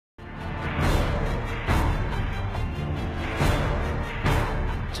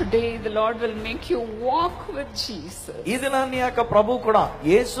Today the Lord will make you walk with Jesus. ఈ దినాన్ని యొక్క ప్రభు కూడా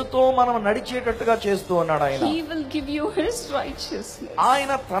యేసుతో మనం నడిచేటట్టుగా చేస్తూ ఉన్నాడు. ఆయన He will give you His righteousness.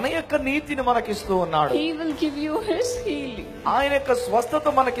 ఆయన తన యొక్క నీతిని మనకిస్తూ ఉన్నాడు. He will give you His healing. ఆయన యొక్క స్వస్థత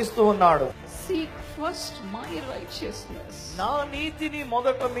మనకిస్తూ ఉన్నాడు. Seek first my righteousness, నా నీతిని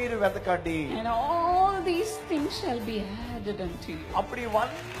మొదట మీరు వెతకండి, and all these things shall be added unto you. అప్పుడు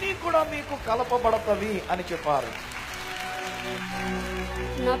ఇవన్నీ కూడా మీకు కలపబడతవి అని చెప్పారు.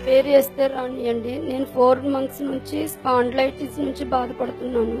 నా పేరు యstrdy అండి. నేను 4 months నుంచి స్పాండిలైటిస్ నుంచి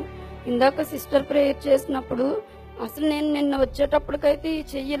బాధపడుతున్నాను. ఇందాక సిస్టర్ ప్రేయర్ చేసినప్పుడు అసలు నేను నిన్న వచ్చేటప్పటికైతే ఈ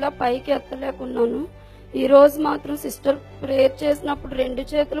చెయ్యి ఇలా పైకి ఎత్తలేకున్నాను. ఈ రోజు మాత్రం సిస్టర్ ప్రేయర్ చేసినప్పుడు 2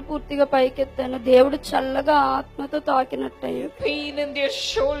 చేతులు పూర్తిగా పైకెత్తాను. దేవుడు చల్లగా ఆత్మతో తాకినట్టయ్యా. Pain in their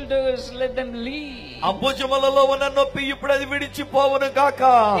shoulders, let them leave. అభుజములలో ఉన్న నొప్పి ఇప్పుడు అది విడిచిపోవును గాక.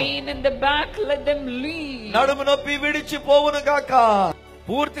 Pain in the back, let them leave. నడుము నొప్పి విడిచిపోవును గాక.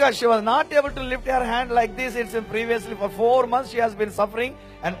 పూర్తిగా she was not able to lift her hand like this. It's previously for 4 months she has been suffering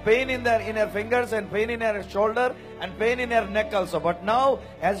and pain in her fingers and pain in her shoulder and pain in her neck also. But now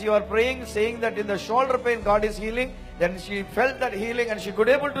as you are praying, saying that in the shoulder pain God is healing, then she felt that healing and she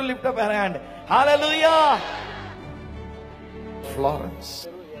could able to lift up her hand. Hallelujah. Florence.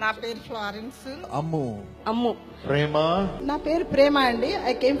 నా పేరు Florence. అమ్ము ప్రేమ. నా పేరు ప్రేమ అండి.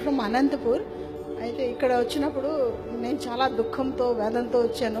 I came from Anantapur. అయితే ఇక్కడ వచ్చినప్పుడు నేను చాలా దుఃఖంతో వేదంతో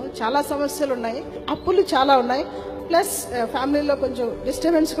వచ్చాను. చాలా సమస్యలు ఉన్నాయి, అప్పులు చాలా ఉన్నాయి, ప్లస్ ఫ్యామిలీలో కొంచెం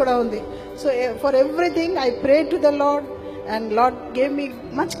డిస్టర్బెన్స్ కూడా ఉంది. So for everything I pray to the lord and lord gave me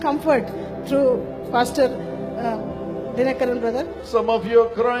much comfort through pastor Dhinakaran brother. Some of you are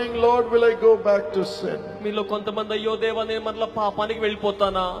crying, Lord, will I go back to sin? మీలో కొంతమంది అయ్యో దేవా నేను మరలా పాపానికి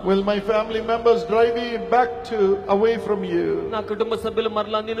వెళ్ళిపోతానా? Will my family members drive me back to away from you? నా కుటుంబ సభ్యులు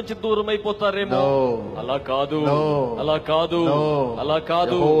మరలా నీ నుంచి దూరం అయిపోతారేమో. అలా కాదు, అలా కాదు, అలా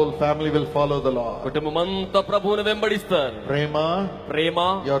కాదు. The whole family will follow the Lord. కుటుంబం అంతా ప్రభువుని వెంబడిస్తారు. ప్రేమ,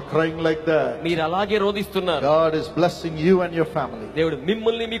 you are crying like that. మీరు అలాగే రోదిస్తున్నారు. God is blessing you and your family. దేవుడు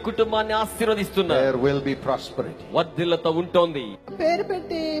మిమ్మల్ని మీ కుటుంబాన్ని ఆశీర్వదిస్తున్నారు. There will be prosperity. వర్ధిల్లత ఉంటుంది. పేరు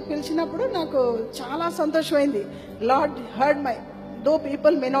పెట్టి పిలిచినప్పుడు నాకు చాలా సంతోషమైంది. Lord heard my, though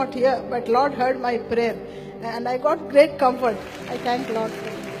people may not here, but lord heard my prayer and I got great comfort. I thank lord.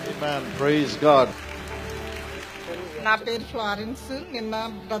 Amen. Praise God. నా పేరు ఫ్లారెన్స్. నిన్న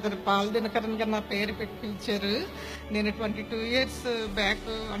బ్రదర్ దినకరన్ గారు నా పేరు పెట్టి పిలిచారు. నేను 22 years బ్యాక్,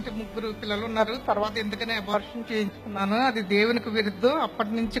 అంటే 3 పిల్లలు ఉన్నారు. తర్వాత ఎందుకనే అబార్షన్ చేయించుకున్నాను. అది దేవునికి విరుద్ధం.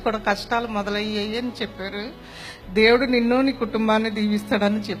 అప్పటి నుంచి కూడా కష్టాలు మొదలయ్యాయి అని చెప్పారు. దేవుడు నిన్ను నీ కుటుంబాన్ని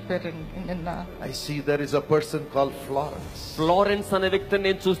దీవిస్తాడని చెప్పారండి నిన్న. I see there is a person called Florence. Florence అనే వ్యక్తిని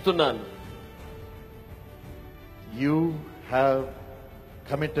నేను చూస్తున్నాను. You have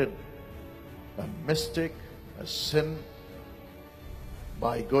committed a mistake, a sin,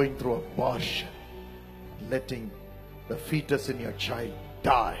 by going through abortion, letting the fetus in your child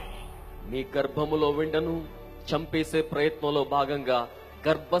die. మీ గర్భములో వెండను చంపేసే ప్రయత్నంలో భాగంగా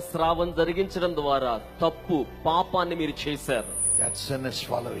గర్భస్రావం జరిగించడం ద్వారా తప్పు పాపాన్ని మీరు చేశారు. That sin is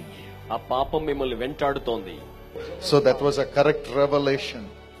following you. ఆ పాపం మిమ్మల్ని వెంటాడుతోంది. So that was a correct revelation.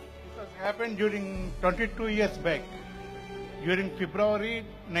 It happened during 22 years back, during February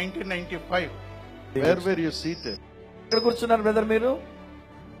 1995. Where were you seated? ఎక్కడ కూర్చున్నారు బ్రదర్ మీరు?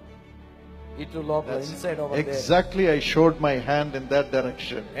 ఇటు లోపల inside over there. Exactly, I showed my hand in that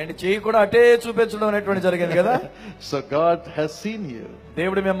direction. And చెయ్యి కూడా అటే చూపించడం అనేటువంటి జరిగింది కదా. So God has seen you.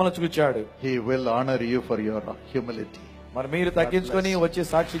 దేవుడు మిమ్మల్ని చూచాడు. He will honor you for your humility. మరి మీరు తగ్గించుకొని వచ్చి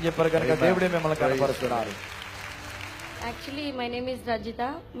సాక్షి చెప్పారు కనుక దేవుడే మిమ్మల్ని కనపరుస్తున్నారు. Actually, my name is Rajita,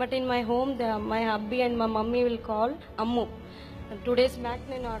 but in my home, my hubby and my mummy will call Ammu. 2 days back,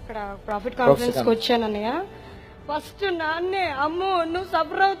 నేను అక్కడ ప్రాఫిట్ కాన్ఫరెన్స్ కి వచ్చాను అన్నయ్య. ఫస్ట్ నాన్నే అమ్ము నువ్వు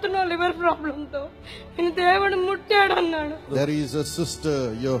సఫర్ అవుతున్నావు లివర్ ప్రాబ్లమ్ తో, నేను దేవుడు ముట్టాడు అన్నాడు. There is a sister,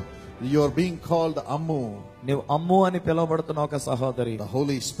 you're being called Ammu. నీవు అమ్ము అని పిలువబడుతున్న ఒక సహోదరి. The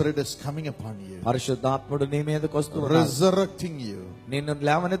Holy Spirit is coming upon you, పరిశుద్ధాత్ముడు నీ మీదకి వస్తున్నాడు, resurrecting you. నిన్ను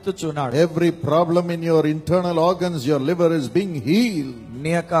లేవనెత్తుచున్నాడు. Every problem in your internal organs, your liver is being healed.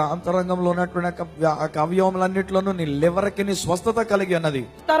 నీ యొక్క అంతరంగంలో ఉన్నటువంటి అవయవములన్నిటిలోనూ నీ లివర్ కి నీ స్వస్థత కలిగి ఉన్నది.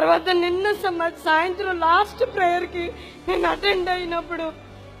 తర్వాత నిన్న సాయంత్రం లాస్ట్ ప్రేయర్ కి నేను అటెండ్ అయినప్పుడు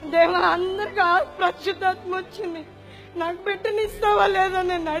దేవా అందరికి పరిశుద్ధాత్మ వచ్చింది, నాకు బిడ్డనిస్తావా లేదా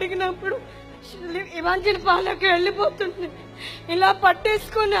నేను అడిగినప్పుడు ఎవాంజలిన్ పాలకి వెళ్ళిపోతుంది. ఇలా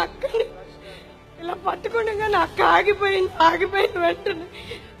పట్టేసుకొని అక్కని ఇలా పట్టుకుని కానీ అక్క ఆగిపోయిన వెంటనే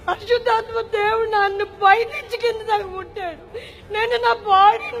పరిశుద్ధాత్మ దేవుడు నన్ను పైనుంచి కింద దాకా ముట్టాడు. నేను నా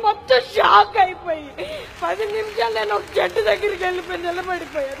బాడీని మొత్తం షాక్ అయిపోయి 10 నిమిషాలు నేను ఒక చెట్టు దగ్గరికి వెళ్ళిపోయి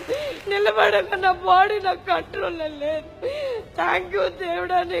నిలబడిపోయాను. నిలబడక నా బాడీ నాకు కంట్రోల్ లేదు. థ్యాంక్ యూ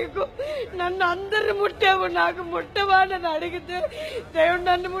దేవుడా, నీకు నన్ను అందరు ముట్టావు, నాకు ముట్టవాడని అడిగితే దేవుడు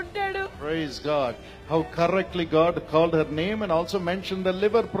నన్ను ముట్టాడు. Praise God. How correctly God called her name and also mentioned the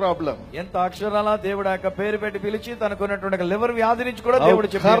liver problem. ఎంత అక్షరాల దేవుడు యొక్క పేరు పెట్టి పిలిచి తనకున్నటువంటి లివర్ వ్యాధి నుంచి కూడా How దేవుడు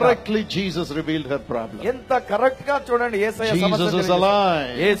చెప్పాడు. correctly Jesus revealed her problem. ఎంత కరెక్ట్ గా చూడండి యేసయ్య Jesus సమస్య is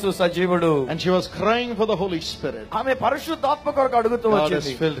alive. యేసు సజీవుడు. And she was crying for the Holy Spirit. ఆమె పరిశుద్ధాత్మ కొరకు అడుగుతూ God has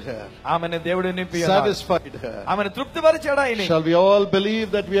వచ్చింది. filled her, ఆమెను దేవుడు నింపి ఉన్నాడు. satisfied her. ఆమెను తృప్తిపరిచాడు ఆయన. Shall we all believe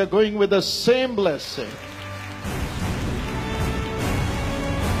that we are going with the same blessing?